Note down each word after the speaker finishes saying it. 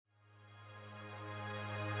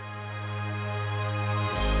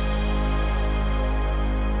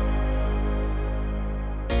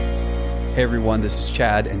Hey everyone, this is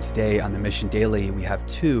Chad, and today on the Mission Daily, we have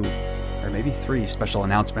 2 or maybe 3 special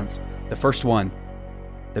announcements. The first one,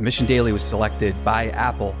 the Mission Daily was selected by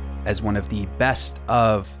Apple as one of the best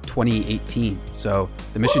of 2018. So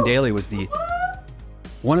the Mission Daily was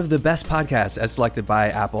one of the best podcasts as selected by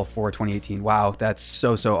Apple for 2018. Wow, that's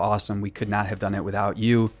so awesome. We could not have done it without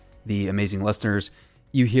you, the amazing listeners.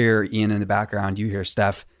 You hear Ian in the background, you hear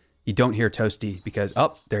Steph. You don't hear Toasty because,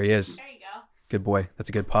 there he is. There you go. Good boy. That's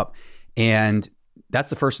a good pup. And that's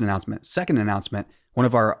the first announcement. Second announcement, one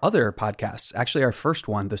of our other podcasts, actually our first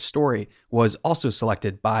one, The Story, was also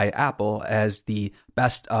selected by Apple as the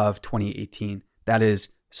best of 2018. That is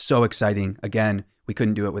so exciting. Again, we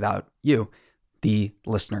couldn't do it without you, the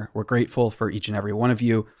listener. We're grateful for each and every one of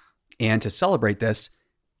you. And to celebrate this,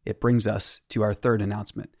 it brings us to our third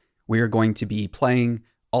announcement. We are going to be playing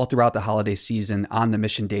all throughout the holiday season on the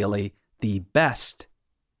Mission Daily, the best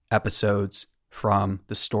episodes from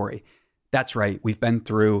The Story. That's right. We've been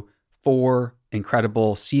through 4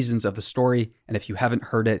 incredible seasons of The Story. And if you haven't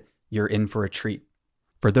heard it, you're in for a treat.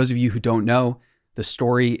 For those of you who don't know, The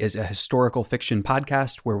Story is a historical fiction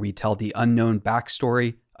podcast where we tell the unknown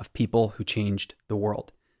backstory of people who changed the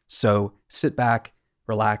world. So sit back,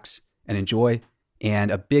 relax, and enjoy.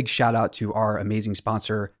 And a big shout out to our amazing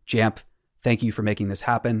sponsor, Jamf. Thank you for making this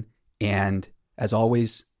happen. And as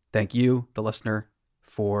always, thank you, the listener,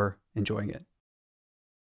 for enjoying it.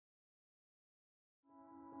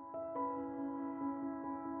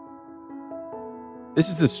 This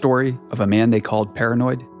is the story of a man they called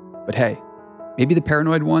Paranoid, but hey, maybe the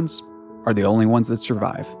paranoid ones are the only ones that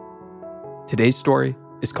survive. Today's story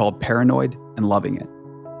is called Paranoid and Loving It.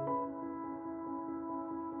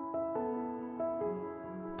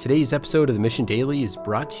 Today's episode of the Mission Daily is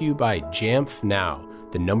brought to you by Jamf Now,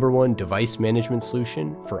 the #1 device management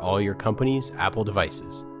solution for all your company's Apple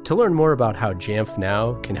devices. To learn more about how Jamf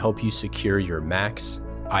Now can help you secure your Macs,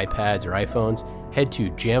 iPads, or iPhones, head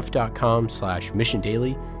to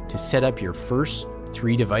jamf.com/missiondaily to set up your first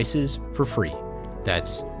 3 devices for free.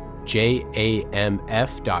 That's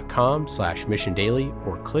jamf.com/missiondaily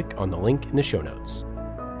or click on the link in the show notes.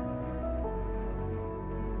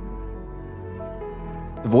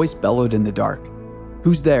 The voice bellowed in the dark.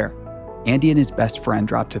 "Who's there?" Andy and his best friend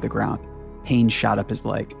dropped to the ground. Pain shot up his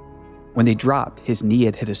leg. When they dropped, his knee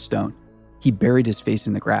had hit a stone. He buried his face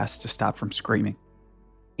in the grass to stop from screaming.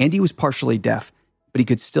 Andy was partially deaf, but he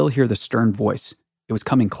could still hear the stern voice. It was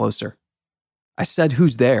coming closer. "I said,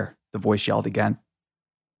 who's there?" the voice yelled again.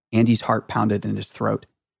 Andy's heart pounded in his throat.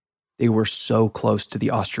 They were so close to the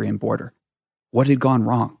Austrian border. What had gone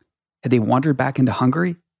wrong? Had they wandered back into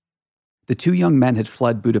Hungary? The 2 young men had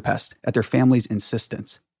fled Budapest at their family's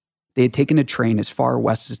insistence. They had taken a train as far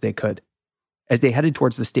west as they could. As they headed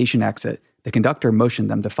towards the station exit, the conductor motioned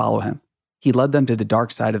them to follow him. He led them to the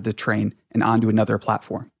dark side of the train and onto another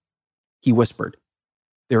platform. He whispered,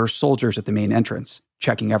 "There are soldiers at the main entrance,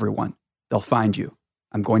 checking everyone. They'll find you.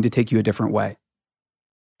 I'm going to take you a different way."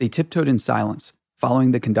 They tiptoed in silence, following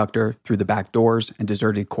the conductor through the back doors and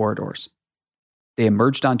deserted corridors. They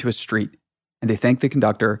emerged onto a street, and they thanked the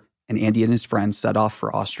conductor, and Andy and his friends set off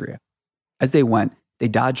for Austria. As they went, they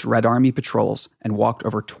dodged Red Army patrols and walked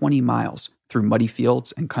over 20 miles through muddy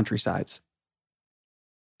fields and countrysides.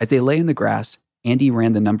 As they lay in the grass, Andy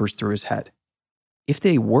ran the numbers through his head. If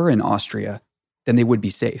they were in Austria, then they would be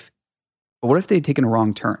safe. But what if they'd taken a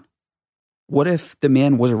wrong turn? What if the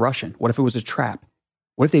man was a Russian? What if it was a trap?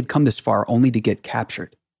 What if they'd come this far only to get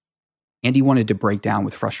captured? Andy wanted to break down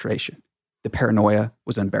with frustration. The paranoia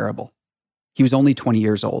was unbearable. He was only 20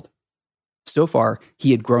 years old. So far, he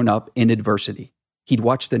had grown up in adversity. He'd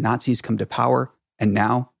watched the Nazis come to power, and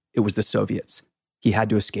now it was the Soviets. He had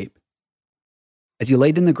to escape. As he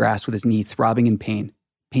laid in the grass with his knee throbbing in pain,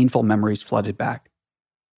 painful memories flooded back.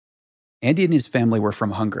 Andy and his family were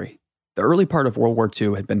from Hungary. The early part of World War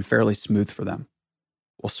II had been fairly smooth for them.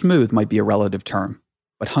 Well, smooth might be a relative term,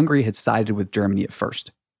 but Hungary had sided with Germany at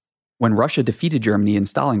first. When Russia defeated Germany in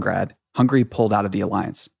Stalingrad, Hungary pulled out of the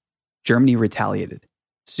alliance. Germany retaliated.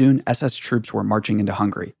 Soon, SS troops were marching into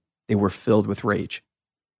Hungary. They were filled with rage.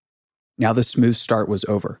 Now the smooth start was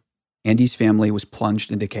over. Andy's family was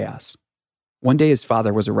plunged into chaos. One day his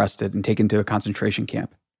father was arrested and taken to a concentration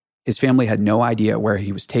camp. His family had no idea where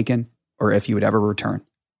he was taken or if he would ever return.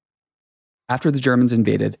 After the Germans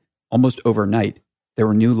invaded, almost overnight, there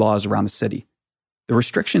were new laws around the city. The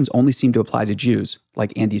restrictions only seemed to apply to Jews,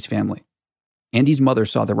 like Andy's family. Andy's mother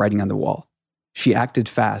saw the writing on the wall. She acted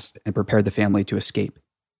fast and prepared the family to escape.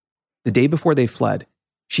 The day before they fled,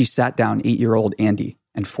 she sat down 8-year-old Andy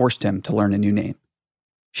and forced him to learn a new name.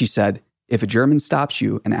 She said, "If a German stops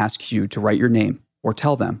you and asks you to write your name or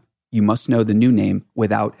tell them, You must know the new name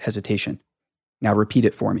without hesitation. Now repeat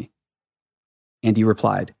it for me." Andy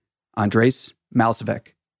replied, "Andres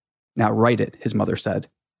Malcevic." "Now write it," his mother said,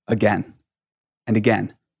 "again and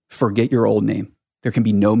again. Forget your old name. There can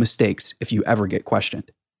be no mistakes if you ever get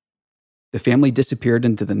questioned." The family disappeared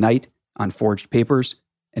into the night on forged papers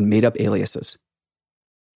and made up aliases.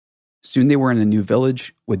 Soon they were in a new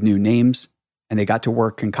village with new names, and they got to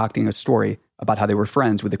work concocting a story about how they were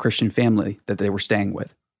friends with the Christian family that they were staying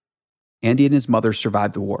with. Andy and his mother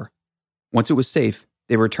survived the war. Once it was safe,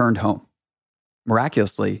 they returned home.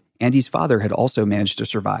 Miraculously, Andy's father had also managed to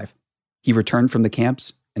survive. He returned from the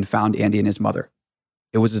camps and found Andy and his mother.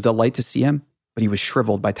 It was a delight to see him, but he was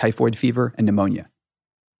shriveled by typhoid fever and pneumonia.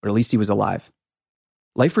 But at least he was alive.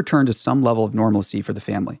 Life returned to some level of normalcy for the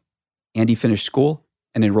family. Andy finished school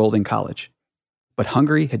and enrolled in college. But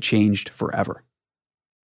Hungary had changed forever.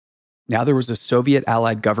 Now there was a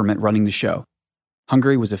Soviet-allied government running the show.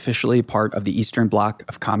 Hungary was officially part of the Eastern Bloc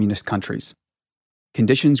of communist countries.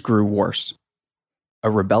 Conditions grew worse. A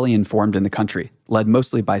rebellion formed in the country, led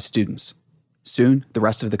mostly by students. Soon, the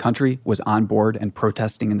rest of the country was on board and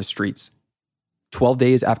protesting in the streets. 12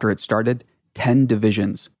 days after it started, 10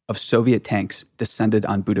 divisions of Soviet tanks descended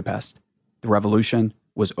on Budapest. The revolution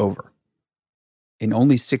was over. In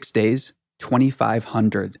only 6 days,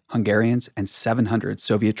 2,500 Hungarians and 700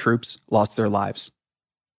 Soviet troops lost their lives.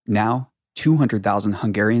 Now, 200,000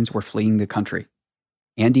 Hungarians were fleeing the country.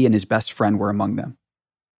 Andy and his best friend were among them.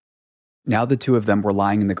 Now the two of them were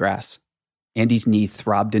lying in the grass. Andy's knee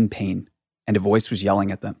throbbed in pain, and a voice was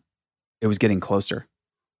yelling at them. It was getting closer.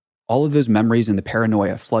 All of those memories and the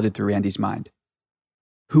paranoia flooded through Andy's mind.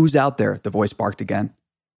 "Who's out there?" the voice barked again.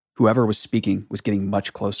 Whoever was speaking was getting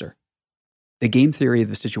much closer. The game theory of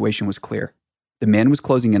the situation was clear. The man was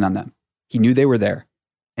closing in on them. He knew they were there,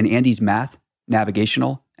 and Andy's math,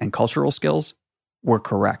 navigational, and cultural skills were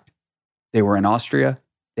correct. They were in Austria,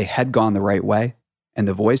 they had gone the right way, and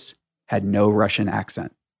the voice had no Russian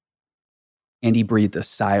accent. Andy breathed a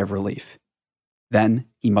sigh of relief. Then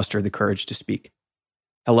he mustered the courage to speak.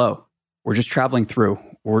 "Hello, we're just traveling through.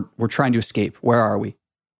 We're trying to escape. Where are we?"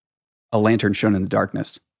 A lantern shone in the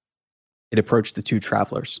darkness. It approached the two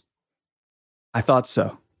travelers. "I thought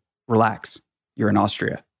so. Relax. You're in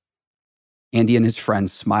Austria." Andy and his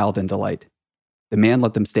friends smiled in delight. The man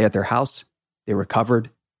let them stay at their house. They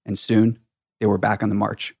recovered, and soon they were back on the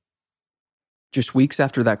march. Just weeks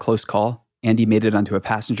after that close call, Andy made it onto a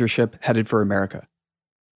passenger ship headed for America.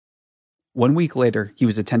 1 week later, he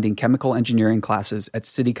was attending chemical engineering classes at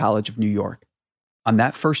City College of New York. On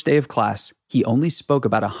that first day of class, he only spoke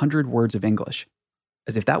about 100 words of English.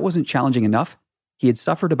 As if that wasn't challenging enough, he had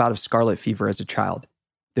suffered a bout of scarlet fever as a child.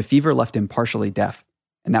 The fever left him partially deaf,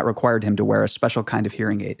 and that required him to wear a special kind of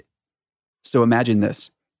hearing aid. So imagine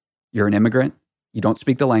this. You're an immigrant, you don't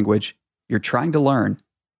speak the language, you're trying to learn,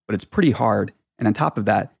 but it's pretty hard, and on top of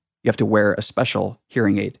that, you have to wear a special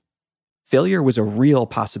hearing aid. Failure was a real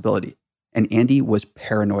possibility, and Andy was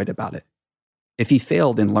paranoid about it. If he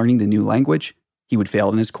failed in learning the new language, he would fail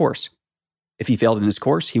in his course. If he failed in his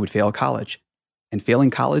course, he would fail college. And failing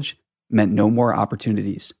college meant no more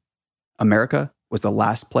opportunities. America was the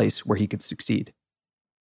last place where he could succeed.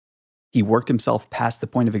 He worked himself past the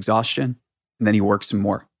point of exhaustion, and then he worked some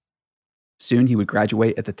more. Soon he would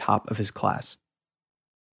graduate at the top of his class.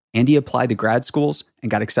 Andy applied to grad schools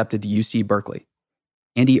and got accepted to UC Berkeley.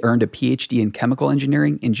 Andy earned a PhD in chemical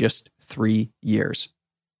engineering in just 3 years.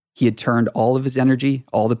 He had turned all of his energy,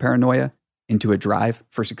 all the paranoia, into a drive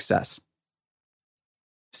for success.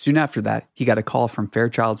 Soon after that, he got a call from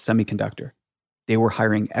Fairchild Semiconductor. They were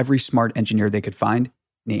hiring every smart engineer they could find,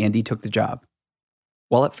 and Andy took the job.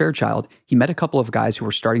 While at Fairchild, he met a couple of guys who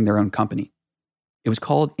were starting their own company. It was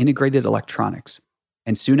called Integrated Electronics,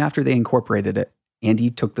 and soon after they incorporated it, Andy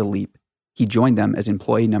took the leap. He joined them as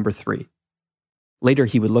employee number 3. Later,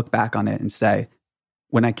 he would look back on it and say,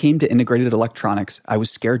 "When I came to Integrated Electronics, I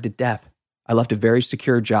was scared to death. I left a very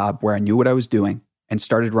secure job where I knew what I was doing and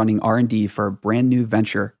started running R&D for a brand new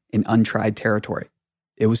venture in untried territory.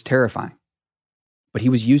 It was terrifying." But he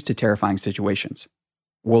was used to terrifying situations.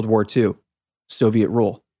 World War II, Soviet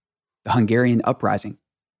rule, the Hungarian uprising,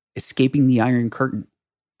 escaping the Iron Curtain,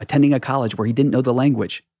 attending a college where he didn't know the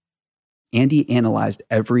language. Andy analyzed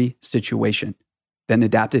every situation, then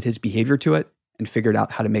adapted his behavior to it and figured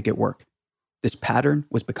out how to make it work. This pattern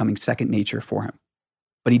was becoming second nature for him.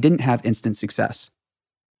 But he didn't have instant success.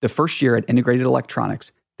 The first year at Integrated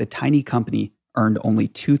Electronics, the tiny company earned only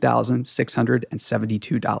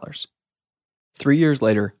 $2,672. 3 years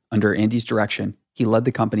later, under Andy's direction, he led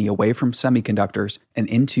the company away from semiconductors and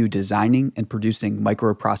into designing and producing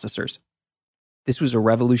microprocessors. This was a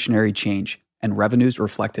revolutionary change, and revenues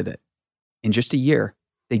reflected it. In just a year,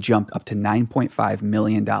 they jumped up to $9.5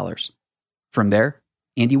 million. From there,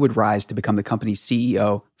 Andy would rise to become the company's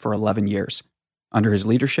CEO for 11 years. Under his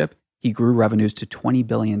leadership, he grew revenues to $20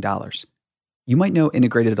 billion. You might know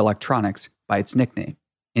Integrated Electronics by its nickname,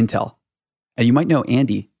 Intel. And you might know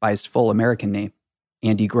Andy by his full American name,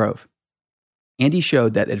 Andy Grove. Andy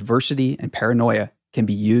showed that adversity and paranoia can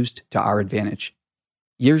be used to our advantage.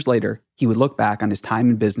 Years later, he would look back on his time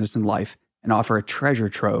in business and life and offer a treasure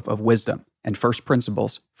trove of wisdom and first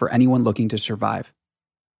principles for anyone looking to survive.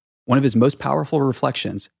 One of his most powerful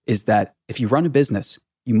reflections is that if you run a business,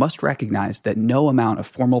 you must recognize that no amount of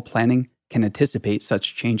formal planning can anticipate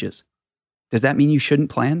such changes. Does that mean you shouldn't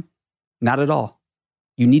plan? Not at all.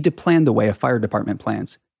 You need to plan the way a fire department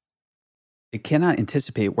plans. It cannot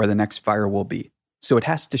anticipate where the next fire will be, so it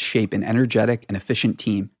has to shape an energetic and efficient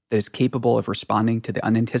team that is capable of responding to the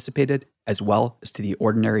unanticipated as well as to the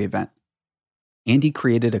ordinary event. Andy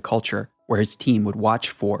created a culture where his team would watch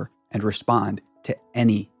for and respond to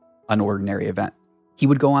any unordinary event. He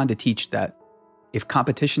would go on to teach that if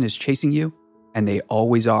competition is chasing you, and they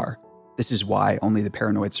always are, this is why only the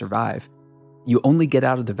paranoid survive, you only get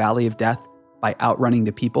out of the valley of death by outrunning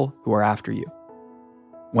the people who are after you.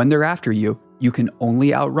 When they're after you, you can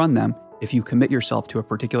only outrun them if you commit yourself to a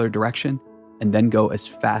particular direction and then go as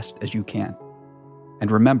fast as you can.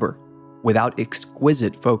 And remember, without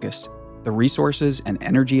exquisite focus, the resources and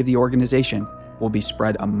energy of the organization will be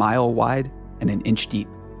spread a mile wide and an inch deep.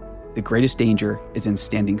 The greatest danger is in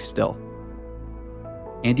standing still.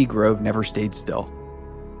 Andy Grove never stayed still.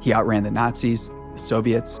 He outran the Nazis, the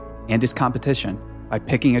Soviets, and his competition by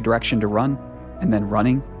picking a direction to run and then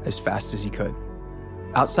running as fast as he could.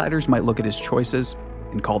 Outsiders might look at his choices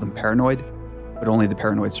and call them paranoid, but only the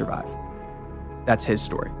paranoid survive. That's his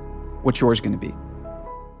story. What's yours going to be?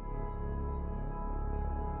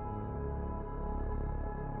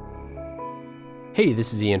 Hey,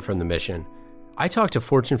 this is Ian from The Mission. I talk to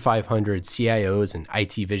Fortune 500 CIOs and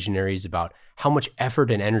IT visionaries about how much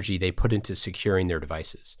effort and energy they put into securing their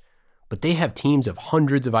devices. But they have teams of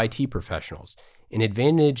hundreds of IT professionals, an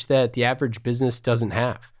advantage that the average business doesn't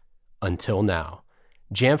have. Until now.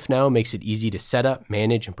 Jamf Now makes it easy to set up,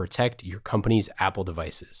 manage, and protect your company's Apple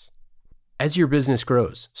devices. As your business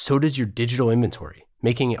grows, so does your digital inventory,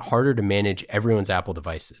 making it harder to manage everyone's Apple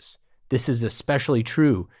devices. This is especially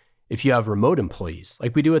true if you have remote employees,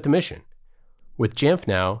 like we do at The Mission. With Jamf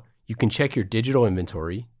Now, you can check your digital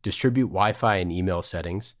inventory, distribute Wi-Fi and email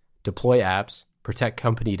settings, deploy apps, protect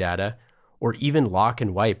company data, or even lock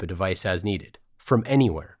and wipe a device as needed, from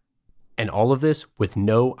anywhere. And all of this with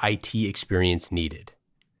no IT experience needed.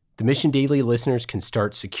 The Mission Daily listeners can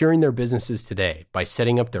start securing their businesses today by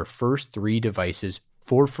setting up their first 3 devices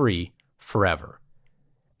for free forever.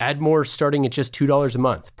 Add more starting at just $2 a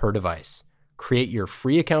month per device. Create your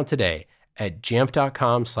free account today at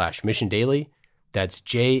jamf.com/missiondaily. That's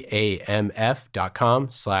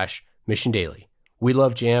jamf.com/missiondaily. We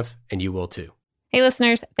love Jamf, and you will too. Hey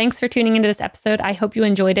listeners, thanks for tuning into this episode. I hope you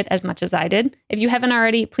enjoyed it as much as I did. If you haven't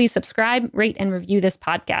already, please subscribe, rate, and review this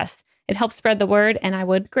podcast. It helps spread the word, and I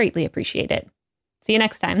would greatly appreciate it. See you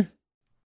next time.